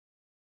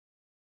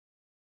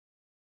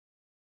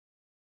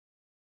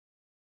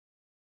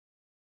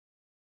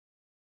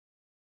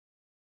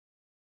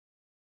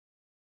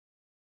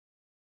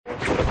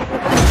Making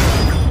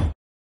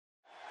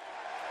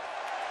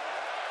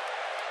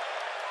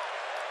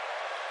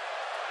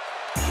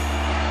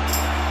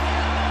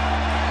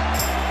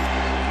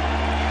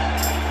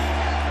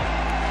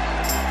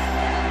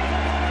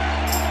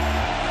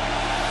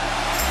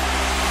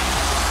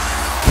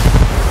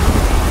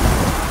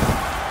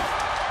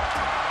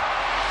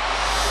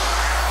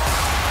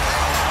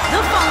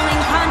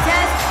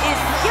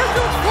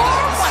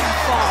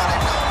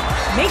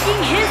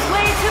his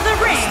way to the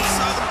ring,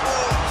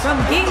 from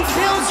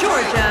Gainesville,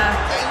 Georgia,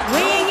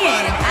 weighing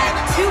in at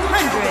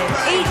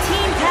 218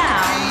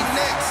 pounds,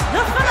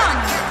 the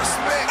phenomenal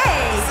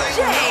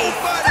AJ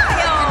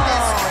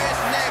Styles!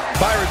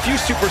 Byron, few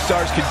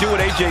superstars can do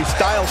what AJ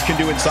Styles can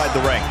do inside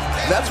the ring.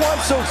 That's why I'm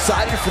so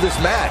excited for this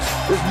match.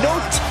 There's no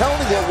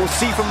telling what we'll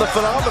see from the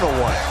phenomenal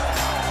one.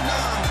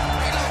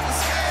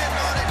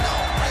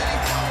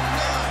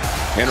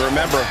 And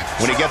remember,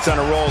 when he gets on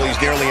a roll, he's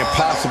nearly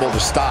impossible to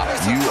stop.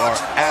 You are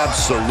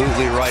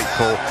absolutely right,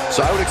 Cole.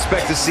 So I would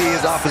expect to see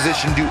his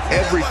opposition do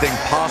everything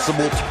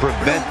possible to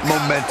prevent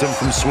momentum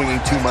from swinging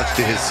too much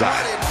to his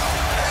side.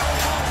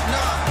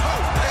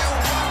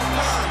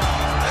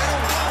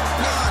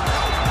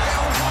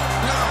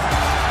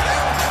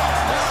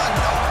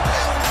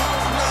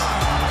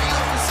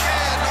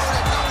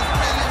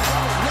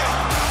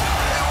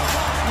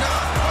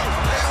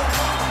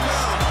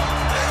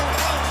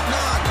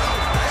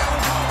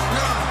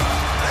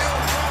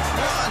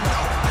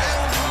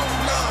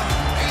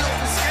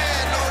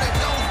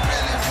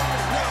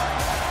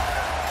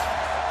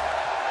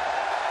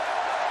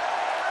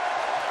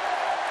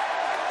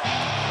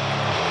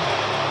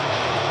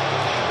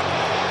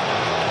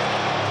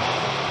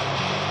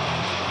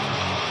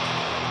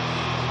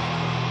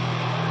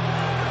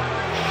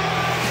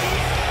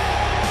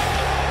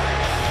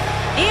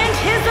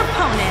 His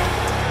opponent,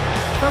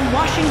 from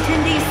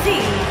Washington, D.C.,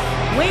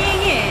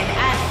 weighing in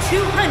at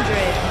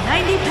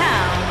 290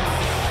 pounds,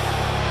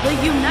 the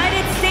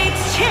United States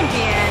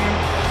Champion,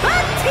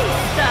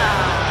 Batista!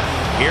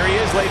 Here he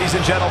is, ladies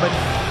and gentlemen,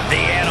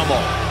 the Animal,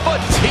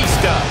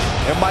 Batista!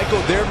 And Michael,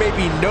 there may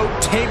be no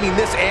taming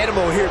this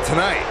animal here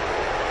tonight.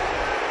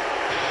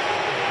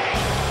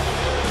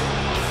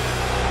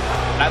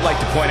 I'd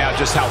like to point out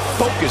just how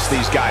focused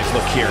these guys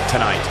look here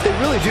tonight. They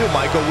really do,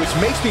 Michael, which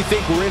makes me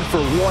think we're in for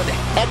one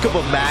heck of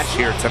a match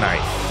here tonight.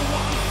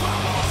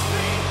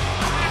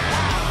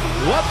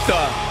 What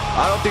the?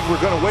 I don't think we're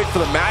going to wait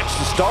for the match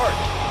to start.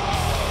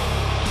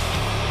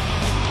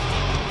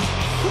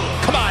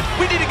 Come on,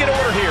 we need to get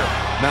order here.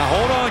 Now,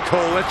 hold on,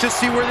 Cole. Let's just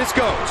see where this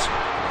goes.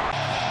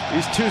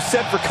 These two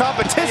set for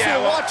competition. Yeah,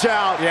 well, watch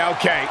out. Yeah,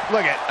 okay.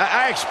 Look,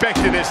 I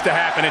expected this to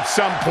happen at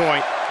some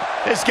point.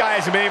 This guy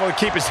hasn't been able to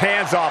keep his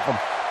hands off him.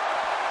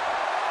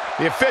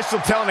 The official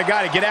telling the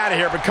guy to get out of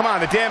here, but come on,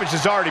 the damage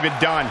has already been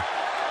done.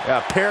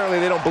 Yeah, apparently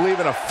they don't believe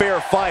in a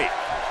fair fight.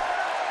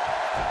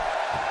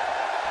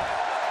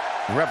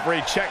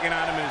 Referee checking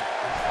on him.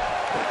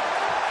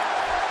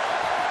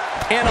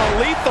 And a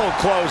lethal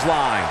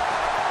clothesline.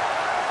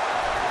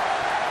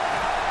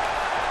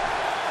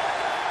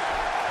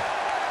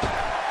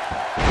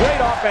 Great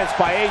offense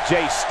by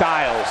AJ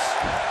Styles.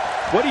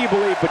 What do you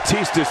believe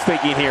Batista's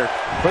thinking here?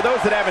 For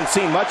those that haven't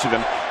seen much of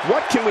him,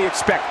 what can we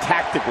expect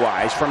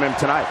tactic-wise from him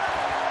tonight?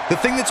 The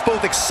thing that's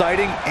both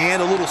exciting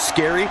and a little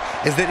scary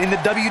is that in the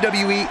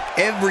WWE,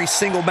 every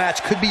single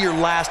match could be your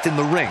last in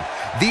the ring.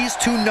 These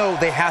two know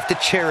they have to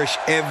cherish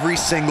every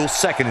single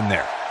second in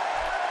there.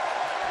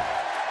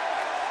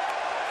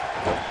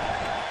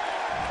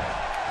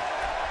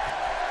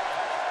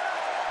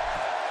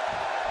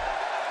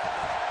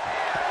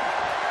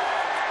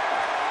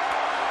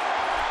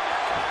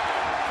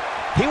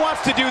 He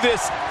wants to do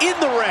this in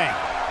the ring.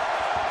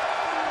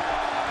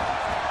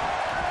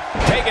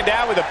 Taken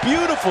down with a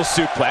beautiful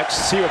suplex.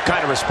 See what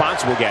kind of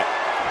response we'll get.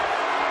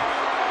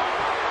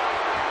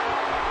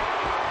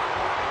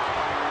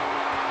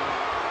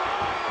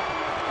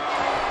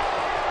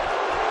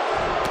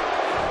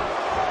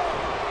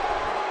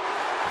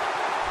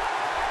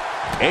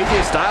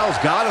 AJ Styles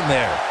got him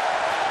there.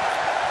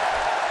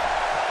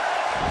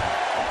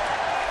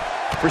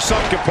 For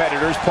some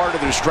competitors, part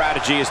of their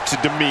strategy is to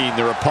demean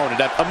their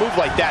opponent. A move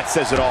like that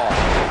says it all.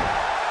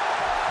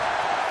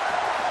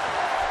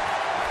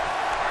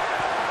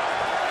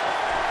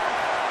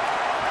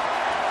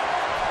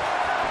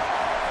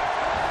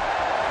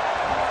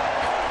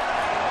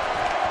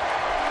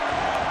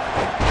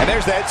 And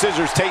there's the head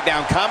scissors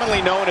takedown,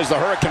 commonly known as the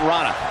Hurricane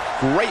Rana.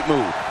 Great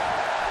move.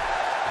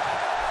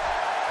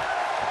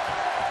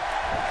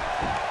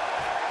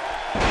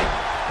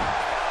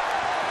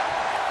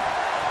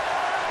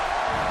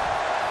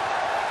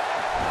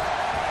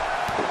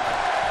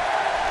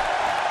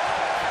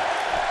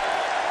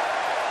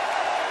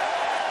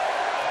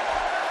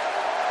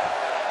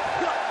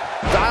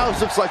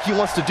 Styles looks like he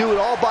wants to do it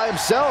all by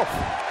himself.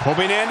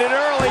 Hoping to end it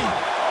early.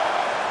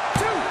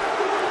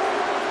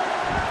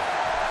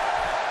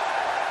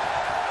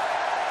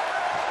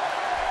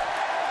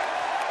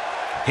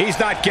 He's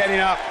not getting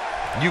up.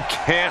 You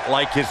can't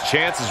like his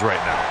chances right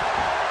now.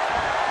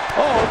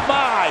 Oh,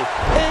 my!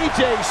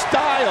 AJ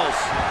Styles.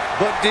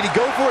 But did he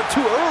go for it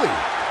too early?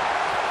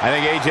 I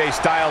think AJ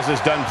Styles is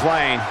done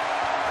playing.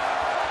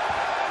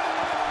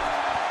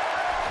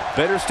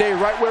 Better stay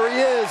right where he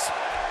is.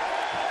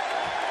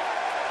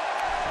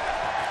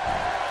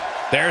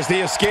 There's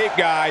the escape,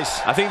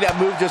 guys. I think that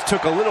move just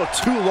took a little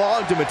too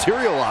long to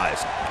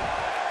materialize.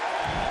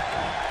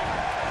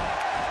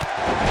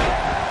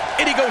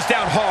 And he goes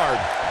down hard.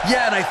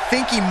 Yeah, and I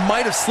think he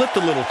might have slipped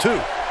a little too.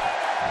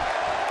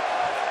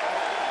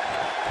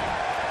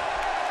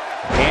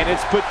 And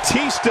it's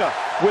Batista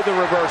with a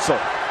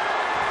reversal.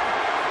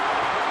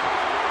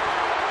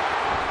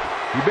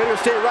 You better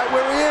stay right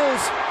where he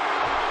is.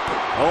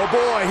 Oh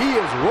boy, he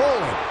is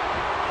rolling.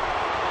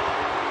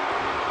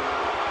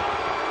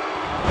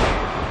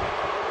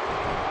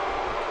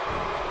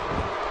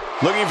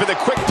 Looking for the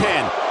quick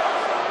pin.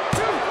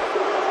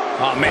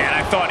 Oh man,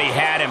 I thought he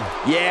had him.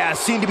 Yeah,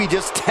 seemed to be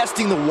just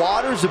testing the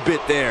waters a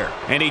bit there.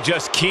 And he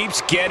just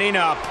keeps getting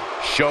up.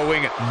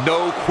 Showing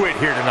no quit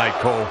here tonight,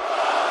 Cole.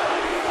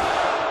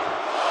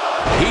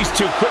 He's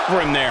too quick for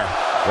him there.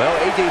 Well,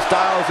 AJ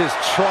Styles is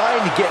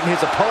trying to get in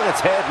his opponent's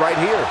head right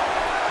here.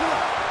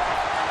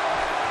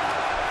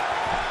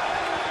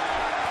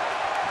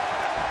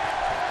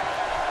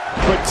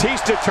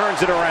 Batista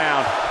turns it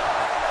around.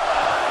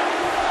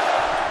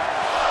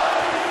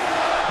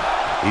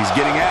 He's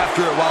getting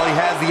after it while he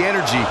has the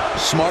energy.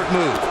 Smart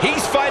move.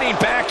 He's fighting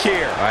back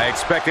here. I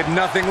expected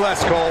nothing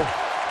less, Cole.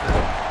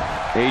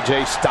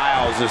 AJ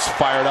Styles is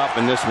fired up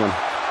in this one.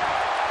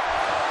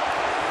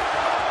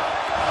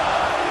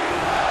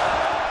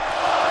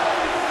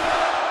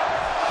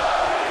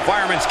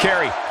 Fireman's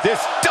carry.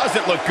 This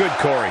doesn't look good,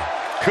 Corey.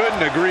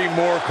 Couldn't agree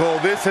more, Cole.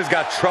 This has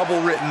got trouble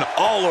written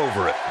all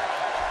over it.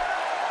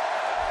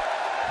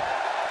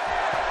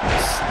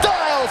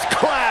 Styles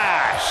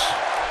clash!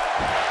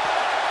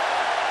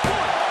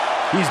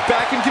 He's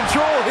back in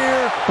control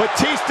here.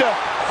 Batista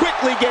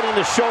quickly getting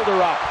the shoulder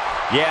up.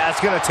 Yeah, it's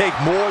going to take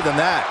more than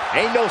that.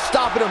 Ain't no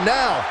stopping him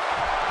now.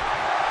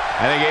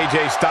 I think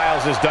AJ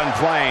Styles is done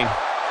playing.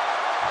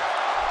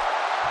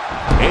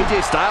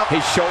 AJ Styles,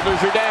 His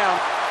shoulders are down.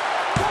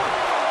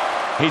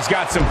 He's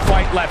got some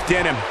fight left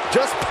in him.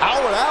 just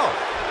powered out.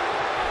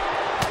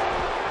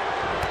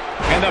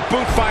 And the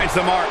boot finds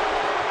the mark.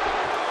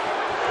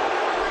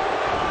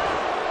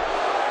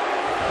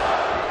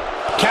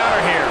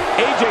 Counter here.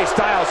 AJ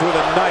Styles with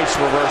a nice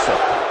reversal.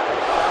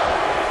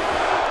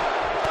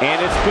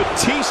 And it's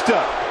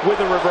Batista with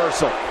a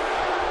reversal.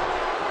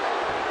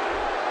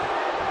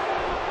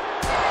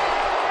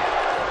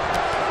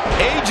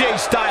 AJ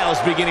Styles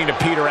beginning to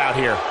peter out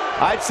here.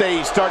 I'd say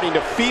he's starting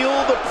to feel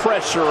the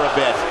pressure a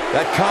bit.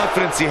 That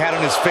confidence he had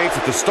on his face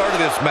at the start of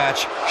this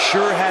match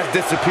sure has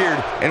disappeared,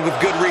 and with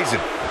good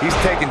reason. He's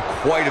taken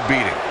quite a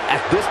beating.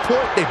 At this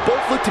point, they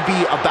both look to be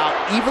about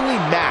evenly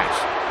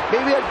matched.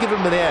 Maybe I'd give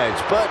him an edge,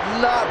 but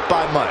not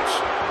by much.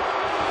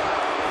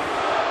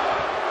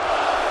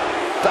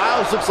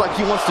 Styles looks like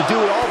he wants to do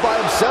it all by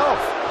himself.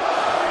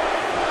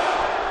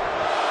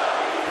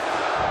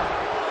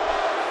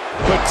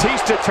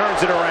 Batista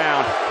turns it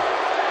around.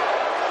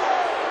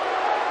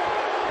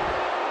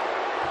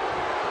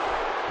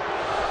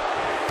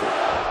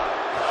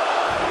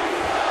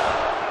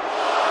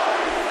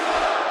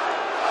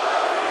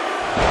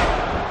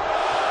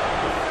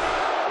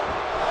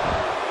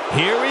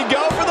 Here we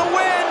go for the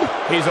win.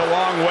 He's a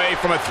long way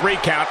from a 3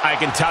 count, I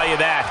can tell you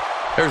that.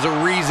 There's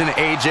a reason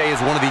AJ is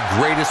one of the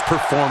greatest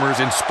performers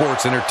in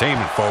sports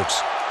entertainment,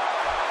 folks.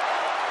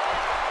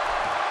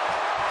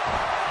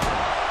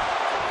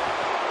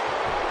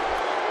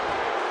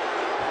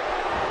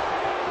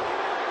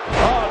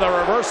 Oh, the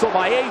reversal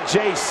by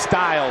AJ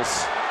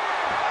Styles.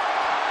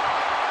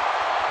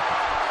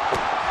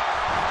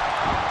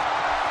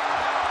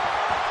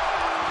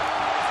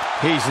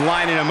 He's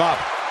lining him up.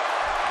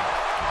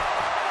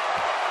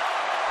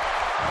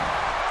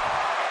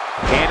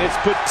 And it's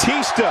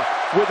Batista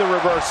with a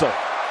reversal.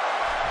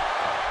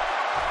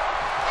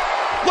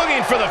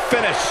 Looking for the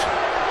finish.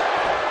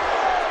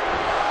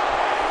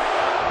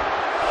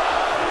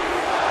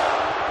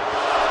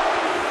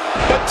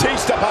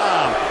 Batista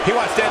bomb. He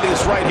wants to end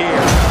this right here.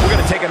 We're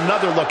going to take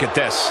another look at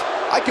this.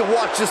 I can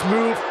watch this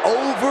move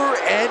over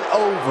and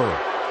over.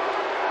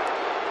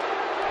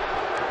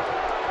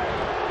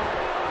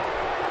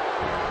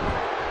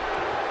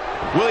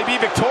 Will he be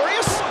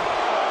victorious?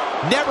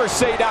 Never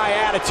say die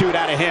attitude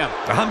out of him.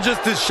 I'm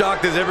just as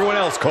shocked as everyone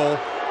else, Cole.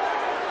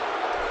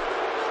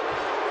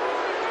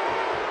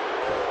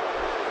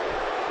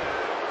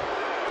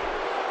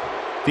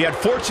 The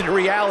unfortunate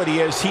reality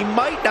is he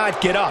might not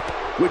get up.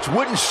 Which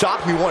wouldn't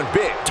shock me one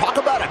bit. Talk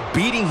about a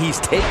beating he's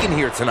taken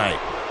here tonight.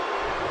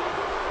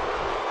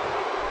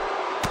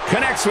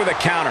 Connects with a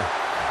counter.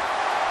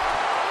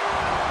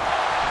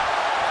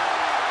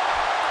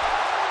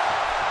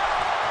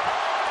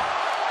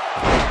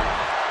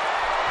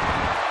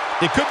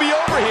 It could be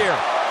over here.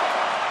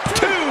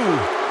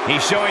 2.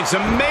 He's showing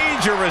some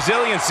major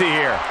resiliency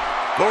here.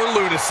 Or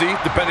lunacy,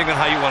 depending on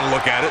how you want to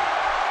look at it.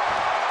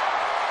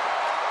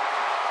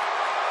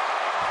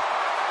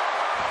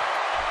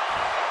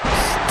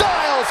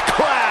 Styles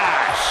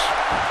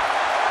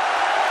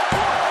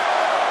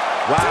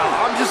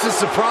just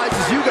as surprised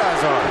as you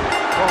guys are.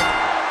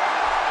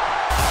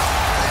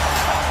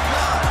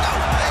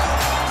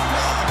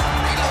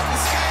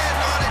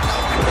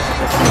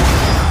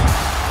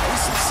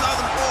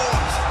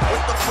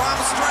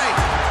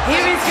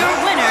 Here is your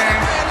winner,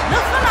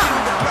 the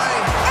phenomenal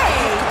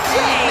AJ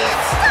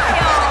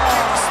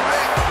Styles.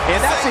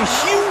 And that's a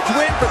huge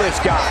win for this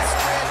guy.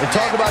 And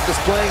talk about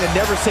displaying a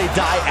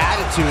never-say-die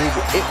attitude.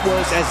 It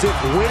was as if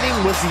winning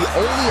was the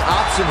only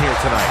option here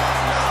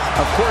tonight.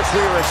 Of course, we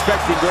were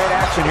expecting great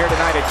action here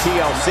tonight at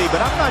TLC,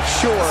 but I'm not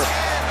sure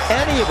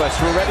any of us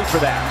were ready for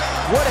that.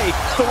 What a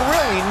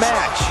thrilling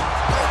match.